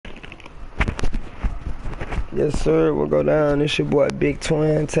Yes, sir. We'll go down. It's your boy Big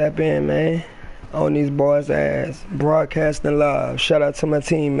Twin. Tap in, man. On these boys' ass. Broadcasting live. Shout out to my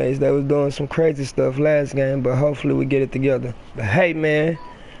teammates that was doing some crazy stuff last game, but hopefully we get it together. But hey, man,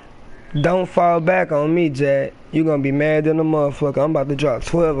 don't fall back on me, Jack. You gonna be mad than a motherfucker. I'm about to drop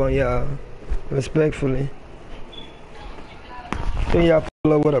 12 on y'all. Respectfully. Then y'all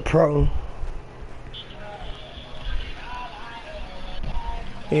pull up with a pro.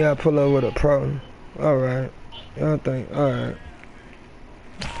 Yeah, pull up with a pro. Alright. Y'all think, alright.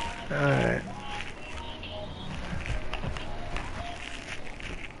 Alright.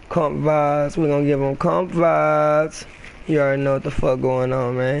 Comp vibes. We gonna give them comp vibes. You already know what the fuck going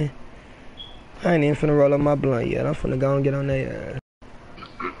on, man. I ain't even finna roll up my blunt yet. I'm finna go and get on their ass.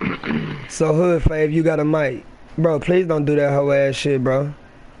 So, Hood Fave, you got a mic. Bro, please don't do that hoe ass shit, bro.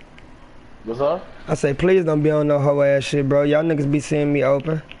 What's up? I say, please don't be on no hoe ass shit, bro. Y'all niggas be seeing me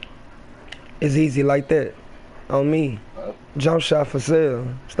open. It's easy like that. On me. Jump shot for sale.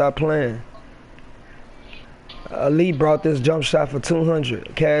 Stop playing. Ali brought this jump shot for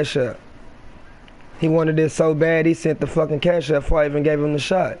 200. Cash up. He wanted this so bad he sent the fucking cash up before I even gave him the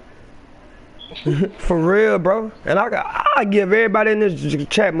shot. For real, bro. And I give everybody in this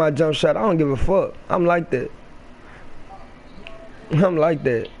chat my jump shot. I don't give a fuck. I'm like that. I'm like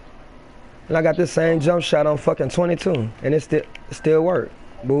that. And I got this same jump shot on fucking 22. And it still work.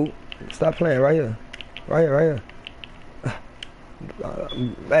 Boo. Stop playing right here. Right here, right here.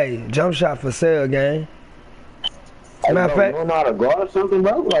 Hey, jump shot for sale, gang. Matter of fact, you know how to guard or something,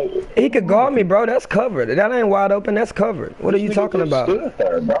 bro? Like, he could guard me, bro. That's covered. That ain't wide open. That's covered. What are you talking about?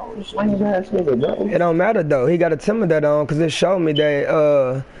 There, bro. Nigga, bro. It don't matter though. He got a Timberland on because it showed me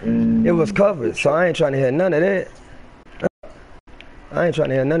that it was covered. So I ain't trying to hear none of that. I ain't trying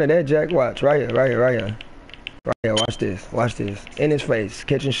to hear none of that, Jack. Watch right here, right here, right here, right here. Watch this. Watch this. In his face,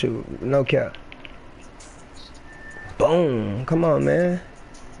 catch and shoot. No cap. Boom. Come on, man.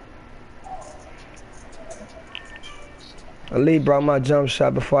 Ali brought my jump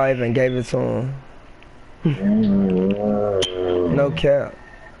shot before I even gave it to him. No cap.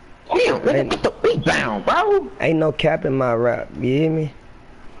 Damn, nigga, get the beat down, bro. Ain't no cap in my rap. You hear me?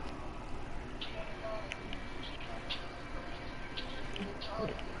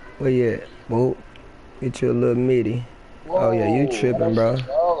 Where you at? Whoa. Get you a little meaty. Whoa, oh yeah, you tripping, bro.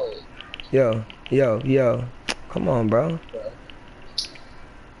 Yo, yo, yo. Come on, bro.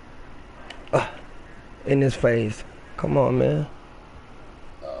 In his face. Come on, man.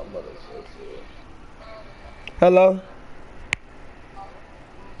 Hello?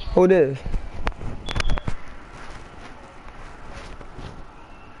 Who this?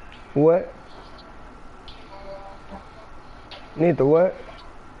 What? Need the what?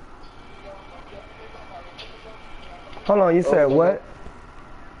 Hold on, you said what?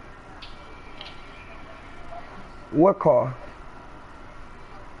 What car?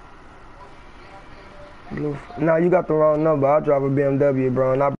 Nah, you got the wrong number. I drive a BMW,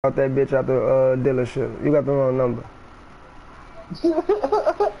 bro, and I brought that bitch out the dealership. You got the wrong number. Nah,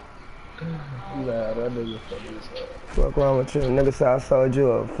 that nigga funny as hell. Fuck wrong with you? Nigga said I sold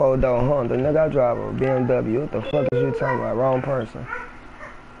you a 4-door Honda. Nigga, I drive a BMW. What the fuck is you talking about? Wrong person.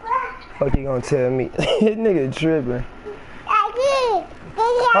 Fuck you gonna tell me? This nigga tripping.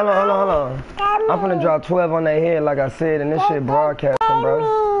 Hold on, hold on, hold on. I'm finna drop 12 on their head like I said, and this shit broadcasting,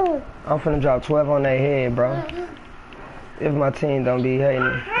 bro. I'm finna drop 12 on their head, bro. If my team don't be hating,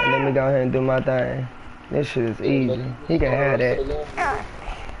 let me go ahead and do my thing. This shit is easy. He can have that.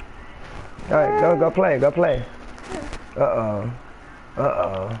 Alright, go play, go play. Uh-oh.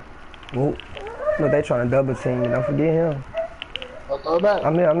 Uh-oh. Whoop. Look, they trying to double team me. Don't forget him.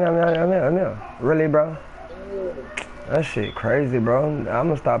 I'm here. Really, bro? That shit crazy, bro. I'm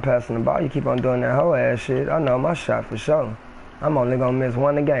gonna stop passing the ball. You keep on doing that whole ass shit. I know my shot for sure. I'm only gonna miss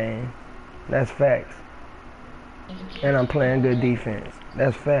one a game. That's facts. And I'm playing good defense.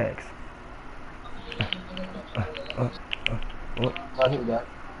 That's facts. Got you back.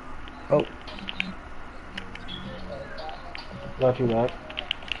 Oh. Got you back.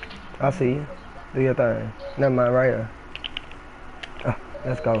 I see you. Do your thing. Never mind, right here.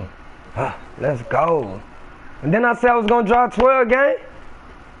 Let's go. Let's go. And then I said I was gonna draw 12 game.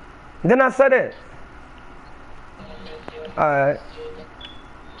 Then I said it. Alright.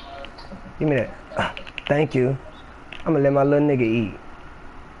 Give me that. Thank you. I'm gonna let my little nigga eat.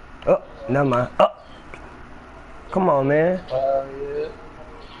 Oh, never mind. Oh. Come on, man.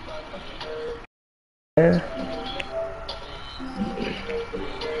 Yeah.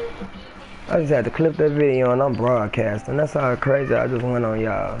 I just had to clip that video and I'm broadcasting. That's how crazy I just went on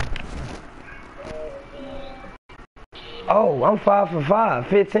y'all. Oh, I'm 5 for 5,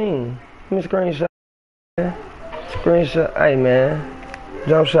 15. Let me screenshot Screenshot. Hey, man.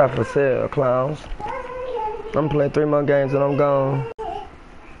 Jump shot for sale, clowns. I'm playing 3 more games and I'm gone.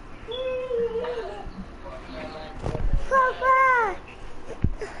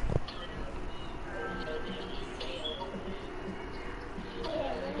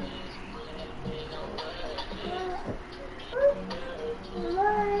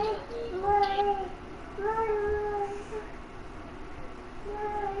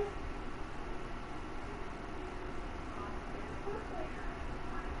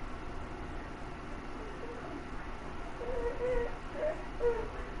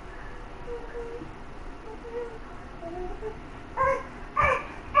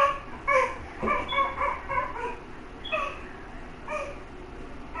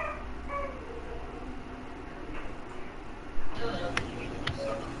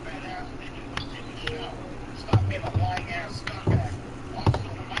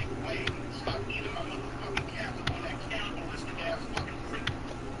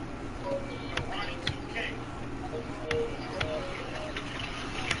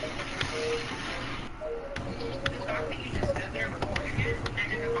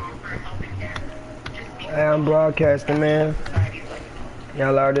 Hey, I'm broadcasting, man.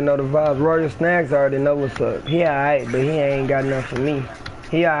 Y'all already know the vibes. Royal Snacks already know what's up. He alright, but he ain't got nothing for me.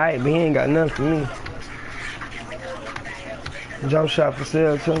 He alright, but he ain't got nothing for me. Jump shot for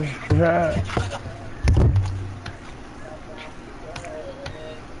sale, too.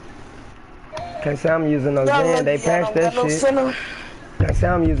 Can't say I'm using no Zen, they patched that shit. Can't say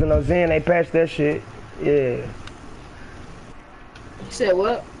I'm using no Zen, they patched that shit. Yeah. You said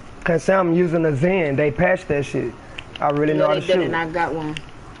what? Can't say I'm using a Zen, they patched that shit. I really know how to shoot. And I got one.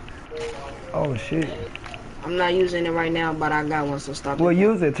 Oh shit. I'm not using it right now, but I got one, so stop. Well,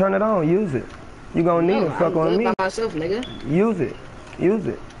 use it, turn it on, use it. You gonna need it, fuck on me. By myself, nigga. Use it.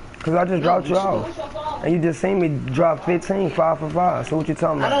 Cause I just dropped you off. And you just seen me drop 15, 5 for 5. So what you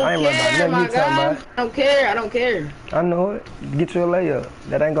talking about? I ain't worried about nothing you talking about. I don't care. I know it. Get you a layup.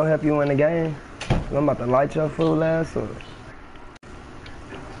 That ain't gonna help you win the game. I'm about to light your fool ass up.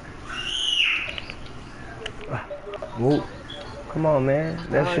 Whoa. Come on, man.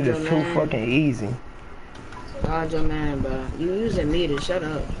 That shit is too fucking easy. God, your man, bro. You using me to shut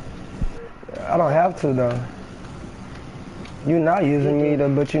up. I don't have to, though. You not using me, though,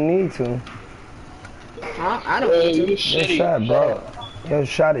 but you need to. Huh? I don't need to. Your shot, bro. Your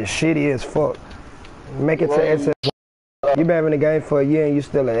shot is shitty as fuck. Make it to SS1. You been having the game for a year and you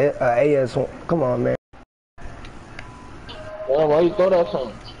still a AS1. Come on, man. Well, why you throw that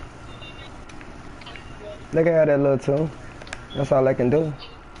from? They can have that little too. That's all I can do.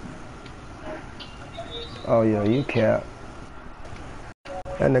 Oh yeah, you cap.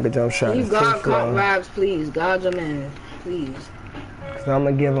 That nigga jump shot. You God comp vibes, please. God your man, please. Cause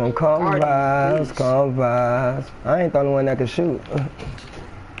I'ma give him comp vibes. I ain't the only one that can shoot.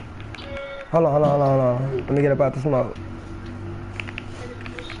 Hold on. Let me get up out the smoke.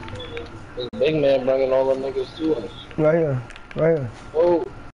 This big man bringing all the niggas to us. Right here. Oh.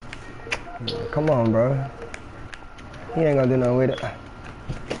 Come on, bro. He ain't gonna do nothing with it.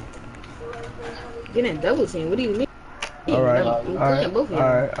 Get in double team. What do you mean? Alright. Broke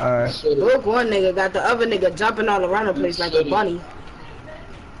one nigga, got the other nigga jumping all around the place like a bunny.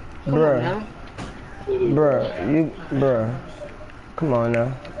 Bruh. Come on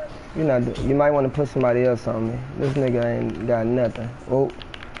now. You might want to put somebody else on me. This nigga ain't got nothing. Oh,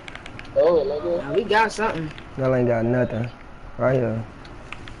 nigga. Now we got something. Y'all ain't got nothing. Right here.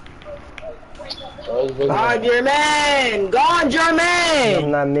 Guard your man!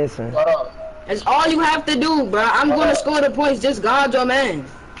 I'm not missing. That's all you have to do, bro. I'm gonna score the points. Just guard your man.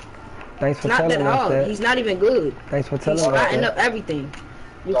 Thanks for telling us that. He's not even good. Thanks for telling us that. He's spotting up everything.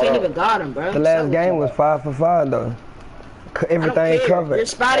 You can't even guard him, bro. The last game was 5 for 5 though. Everything covered. You're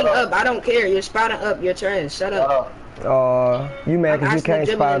spotting up. I don't care. You're spotting up. You're trash. Shut up. You mad cause you can't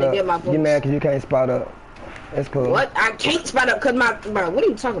spot up. You mad cause you can't spot up. It's cool. What? I can't spot up cause bro, what are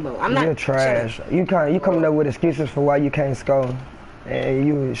you talking about? I'm not. You're trash. You coming up with excuses for why you can't score. And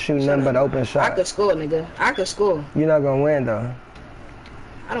you shoot nothing but open shot. I could score, nigga. I could score. You're not gonna win though.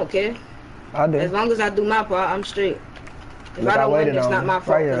 I don't care. I do. As long as I do my part, I'm straight. If I don't win, it's not my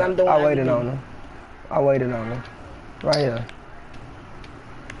fault because I'm doing I waited on him. Right here.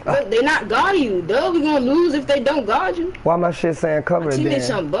 But they not guard you, duh. We gonna lose if they don't guard you. Why my shit saying covered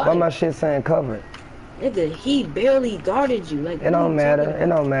then? Why my shit saying covered? Nigga, he barely guarded you. Like, it don't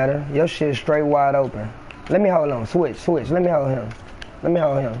matter. Your shit straight wide open. Let me hold on. Switch. Let me hold him.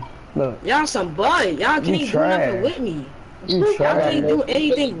 Look. Y'all some bud. Y'all can't do nothing with me. You trash. Y'all can't do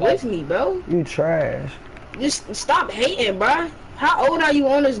anything with me, bro. You trash. Just stop hating, bro. How old are you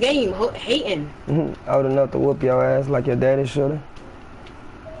on this game? Hating. Old enough to whoop your ass like your daddy shoulda.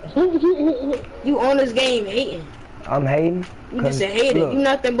 You on this game hating. I'm hating. You just a hater. Look, You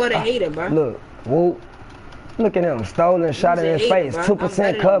nothing but a hater, bro. Look, whoop. Look at him. Stolen, shot in his face.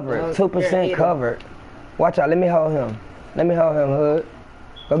 2% covered. 2% covered. Watch out. Let me hold him. Let me hold him, Hood.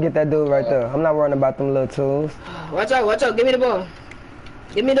 Go get that dude right there. I'm not worrying about them little tools. Watch out. Watch out. Give me the ball.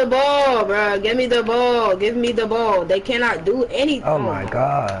 Give me the ball, bro. Give me the ball. Give me the ball. They cannot do anything. Oh, my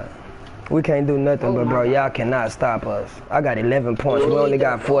God. We can't do nothing, but, bro, y'all cannot stop us. I got 11 points. We only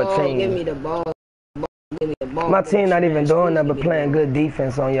got 14. Give me the ball. Give me the ball. My team not even doing nothing but playing good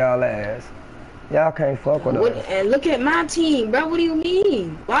defense on y'all ass. Y'all can't fuck with us. And look at my team, bro. What do you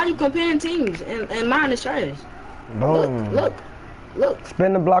mean? Why are you comparing teams? And mine is trash. Boom. Look.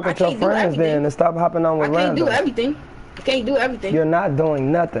 Spin the block with your friends then and stop hopping on with randoms. I can't do everything. I can't do everything. You're not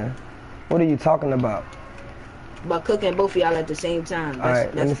doing nothing. What are you talking about? About cooking both of y'all at the same time.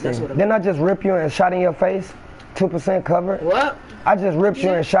 Alright, let me see. Didn't I just rip you and shot in your face? 2% covered? What? I just ripped you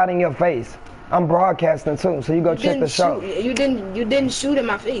and shot in your face. I'm broadcasting too, so you go check the show. You didn't shoot in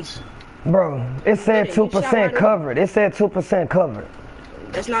my face. Bro, it said 2% covered. It said 2% covered.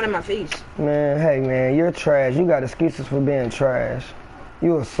 That's not in my face. Man, hey man, you're trash. You got excuses for being trash.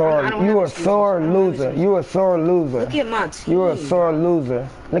 You a sore loser. You a sore loser. Look at my team. You a sore loser.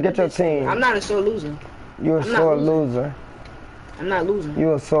 Look at your team. I'm not a sore loser. You a sore loser. I'm not losing.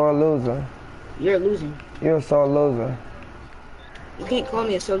 You a sore loser. You're losing. You're a sore loser. You can't call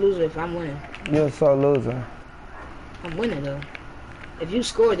me a sore loser if I'm winning. You're a sore loser. I'm winning though. If you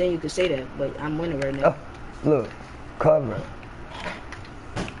score, then you could say that, but I'm winning right now. Oh, look, cover.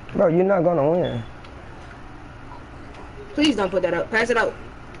 Bro, you're not gonna win. Please don't put that up. Pass it out.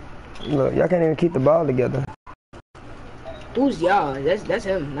 Look, y'all can't even keep the ball together. Who's y'all? That's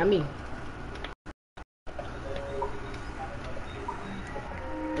him, not me.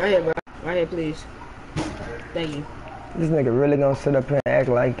 Right here, bro. Right here, please. Thank you. This nigga really gonna sit up here and act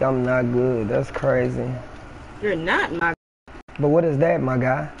like I'm not good. That's crazy. You're not, my. But what is that, my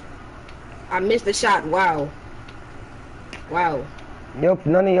guy? I missed the shot. Wow. Wow.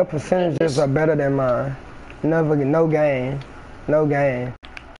 None of your percentages are better than mine. No game. No game.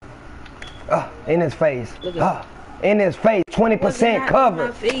 In his face. In his face. 20%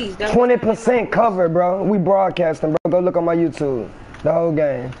 covered. 20% covered, bro. We broadcasting, bro. Go look on my YouTube. The whole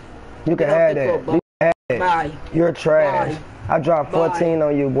game. You can have that. You can have it. Bye. You're trash. Bye. I dropped 14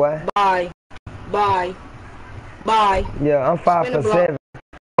 on you, boy. Bye. Bye. Bye. Yeah, I'm 5 for 7.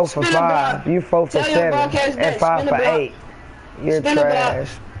 4 for 5. You 4 for 7. And 5 for 8. You're trash.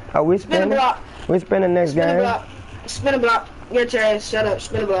 Are we spinning? We spinning next game. Spin a block. You're trash. Shut up.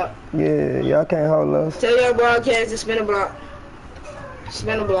 Spin a block. Yeah, y'all can't hold us. Tell your broadcast to spin a block.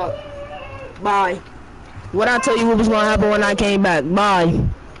 Spin a block. Bye. What I tell you what was gonna happen when I came back. Bye.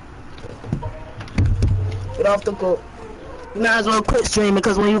 Get off the court. You might as well quit streaming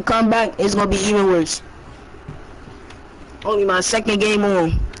because when you come back, it's gonna be even worse. Only my second game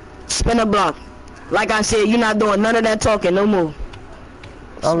on. Spin a block. Like I said, you're not doing none of that talking no more.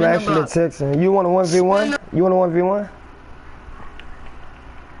 I'm actually texting. You want a 1v1? You want a 1v1?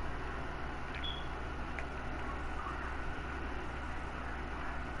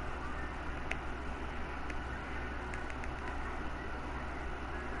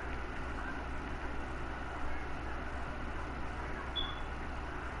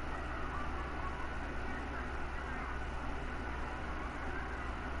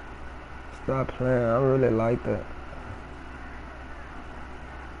 Stop playing. I really like that.